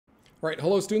All right,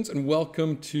 hello students and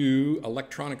welcome to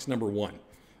electronics number 1.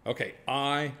 Okay,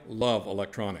 I love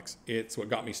electronics. It's what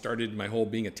got me started in my whole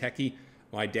being a techie.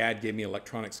 My dad gave me an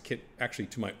electronics kit actually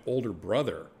to my older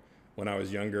brother when I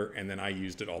was younger, and then I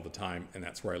used it all the time, and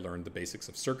that's where I learned the basics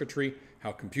of circuitry,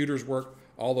 how computers work,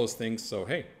 all those things. So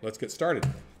hey, let's get started.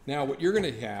 Now what you're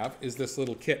gonna have is this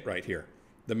little kit right here,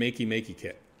 the Makey Makey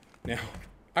kit. Now,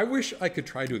 I wish I could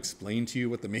try to explain to you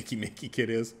what the Makey Makey kit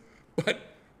is, but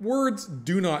words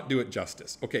do not do it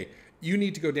justice. Okay, you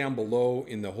need to go down below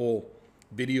in the whole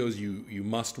videos you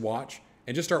must watch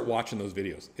and just start watching those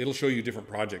videos. It'll show you different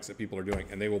projects that people are doing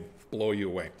and they will blow you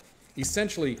away.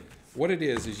 Essentially, what it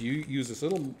is you use this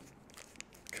little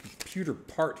computer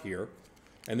part here,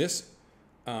 and this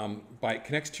it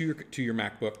connects to your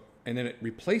MacBook, and then it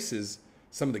replaces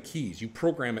some of the keys. You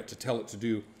program it to tell it to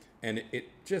do, and and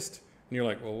you're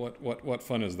like, well, what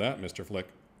fun is that, Mr. Flick?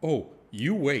 Oh,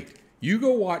 you wait. You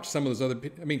go watch some of those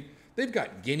other, I mean, they've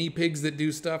got guinea pigs that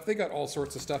do stuff. They got all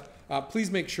sorts of stuff. Please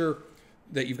make sure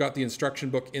that you've got the instruction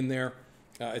book in there.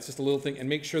 It's just a little thing, and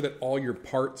make sure that all your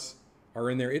parts are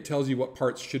in there. It tells you what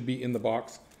parts should be in the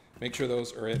box. Make sure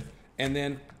those are it. And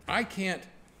then I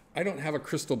don't have a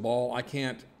crystal ball. I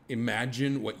can't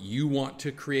imagine what you want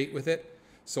to create with it.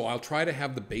 So I'll try to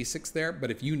have the basics there, but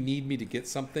if you need me to get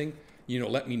something,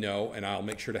 let me know, and I'll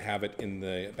make sure to have it in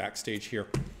the backstage here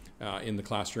in the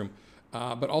classroom.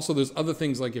 But also there's other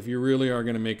things, like if you really are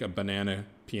going to make a banana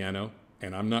piano,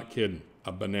 and I'm not kidding,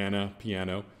 a banana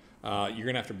piano, you're going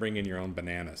to have to bring in your own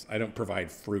bananas. I don't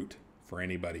provide fruit for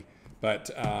anybody. But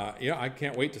yeah, I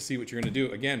can't wait to see what you're going to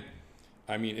do. Again,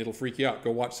 I mean, it'll freak you out.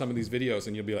 Go watch some of these videos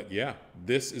and you'll be like, yeah,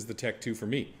 this is the Tech 2 for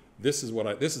me. This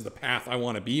is the path I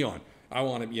want to be on.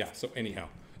 Yeah, so anyhow,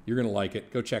 you're going to like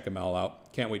it. Go check them all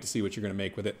out. Can't wait to see what you're going to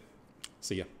make with it.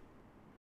 See ya.